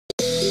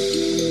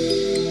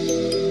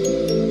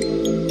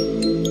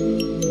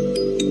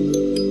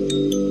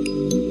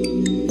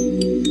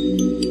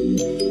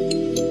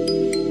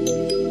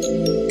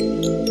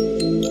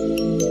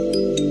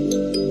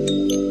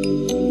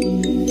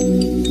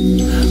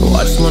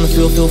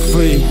feel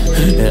free.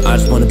 And I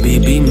just wanna be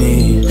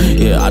me.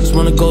 Yeah, I just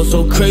wanna go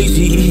so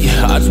crazy.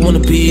 I just wanna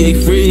be a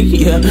freak.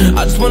 Yeah,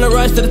 I just wanna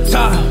rise to the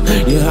top.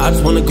 Yeah, I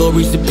just wanna go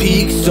reach the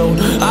peak. So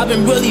I've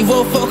been really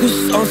well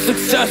focused on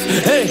success.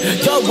 Hey,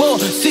 y'all will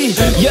see.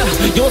 Yeah,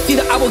 you won't see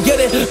that I will get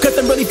it, cause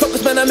I'm really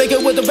focused, man. I make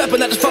it with the rap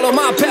and I just follow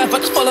my path. I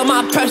just follow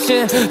my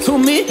passion. To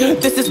me,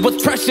 this is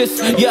what's precious.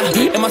 Yeah,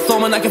 in my soul,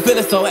 man, I can feel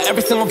it. So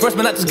every single verse,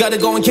 man, I just gotta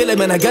go and kill it,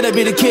 man. I gotta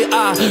be the kid.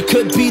 I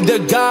could be the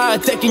guy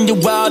taking you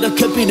wild. I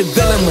could be the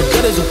villain, but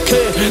that is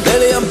okay.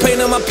 Lately, I'm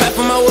painting my path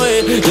on my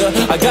way.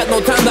 Yeah, I got no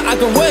time that I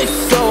can waste.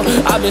 So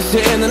I've been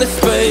sitting in the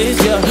space.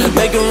 Yeah,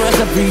 making rest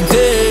every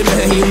day,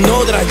 man. You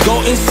know that I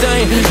go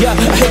insane. Yeah,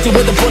 I hit you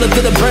with a bullet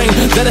to the brain.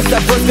 Let us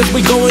stop first, cause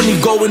we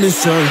going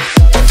insane.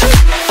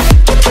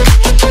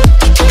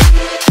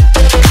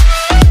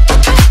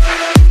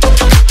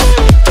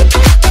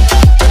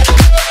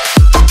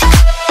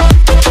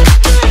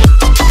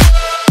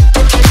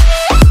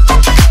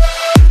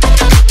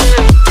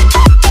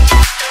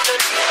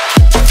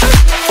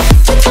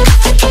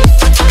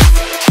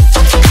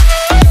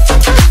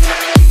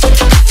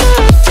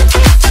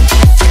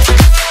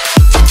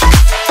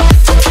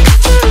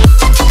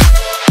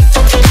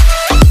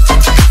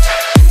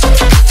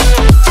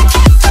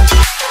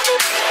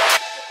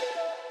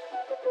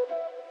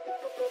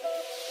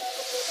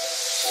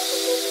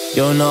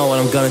 You don't know what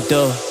I'm gonna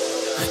do.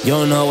 You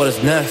don't know what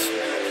is next.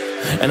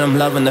 And I'm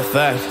loving the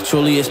fact,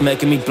 truly it's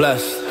making me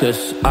blessed.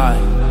 Cause I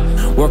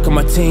work on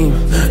my team,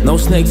 no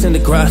snakes in the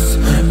grass.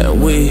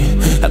 And we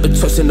have a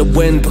choice in the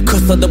wind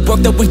because of the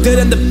work that we did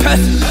in the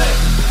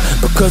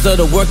past. Because of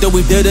the work that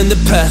we did in the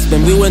past.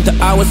 When we went to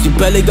hours, you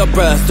barely got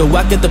breath. So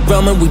I get the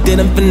realm and we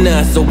didn't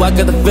finesse. So I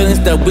got the feelings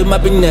that we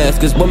might be next.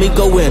 Cause when we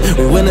go in,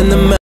 we win in the match.